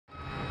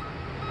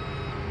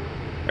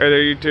Hey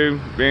there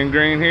YouTube, Ben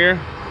Green here,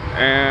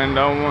 and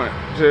I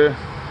want to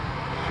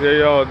show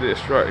y'all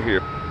this right here.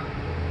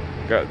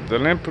 Got the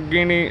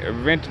Lamborghini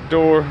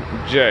Aventador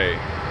J.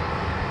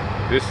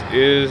 This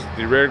is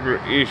the regular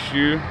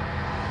issue.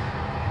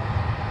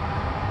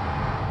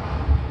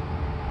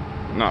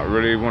 Not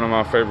really one of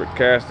my favorite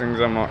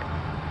castings. I'm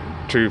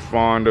not too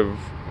fond of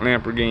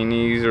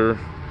Lamborghinis or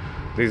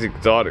these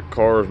exotic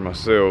cars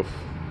myself.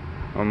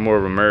 I'm more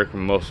of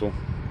American muscle.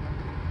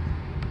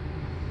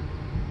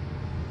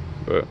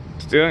 But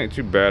still ain't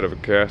too bad of a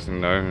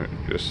casting though,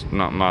 just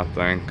not my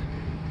thing.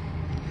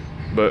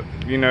 But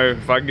you know,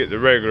 if I get the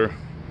regular,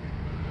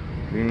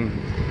 then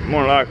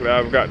more likely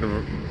I've got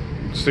the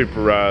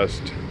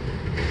superized.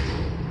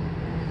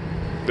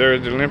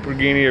 There's the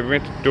Lamborghini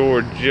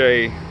Aventador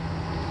J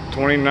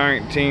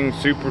 2019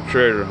 Super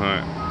Treasure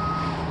Hunt.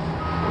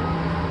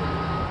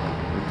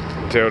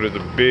 You can tell there's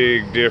a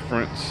big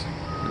difference.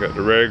 You got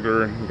the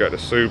regular, you got the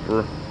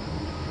super.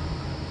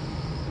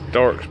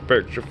 Dark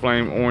Spectra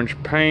Flame orange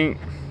paint,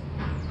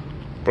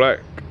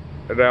 blacked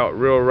out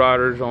real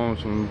riders on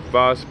some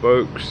 5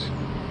 spokes.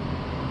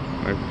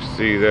 If you can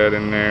see that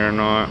in there or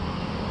not.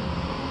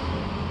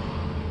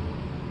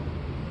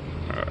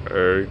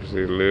 There you can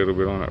see a little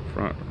bit on that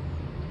front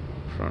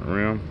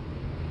rim.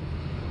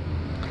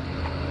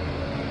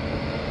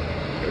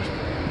 There's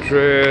the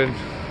tread,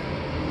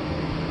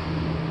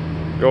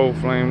 gold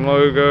flame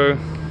logo.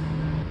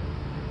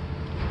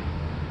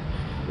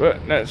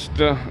 But that's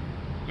the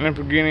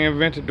Lamborghini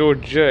Aventador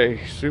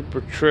J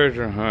Super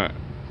Treasure Hunt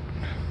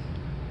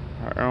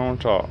right there on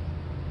top,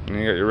 and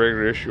you got your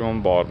regular issue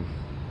on bottom.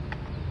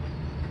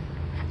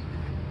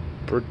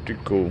 Pretty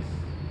cool.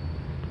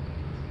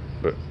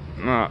 But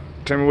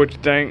tell me what you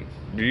think.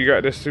 Do you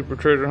got this Super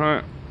Treasure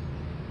Hunt?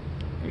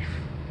 If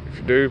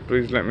you do,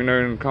 please let me know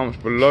in the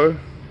comments below.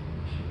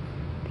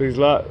 Please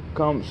like,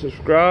 comment,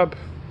 subscribe,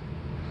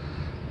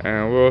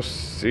 and we'll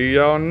see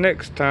y'all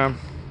next time.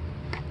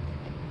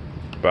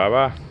 Bye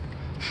bye.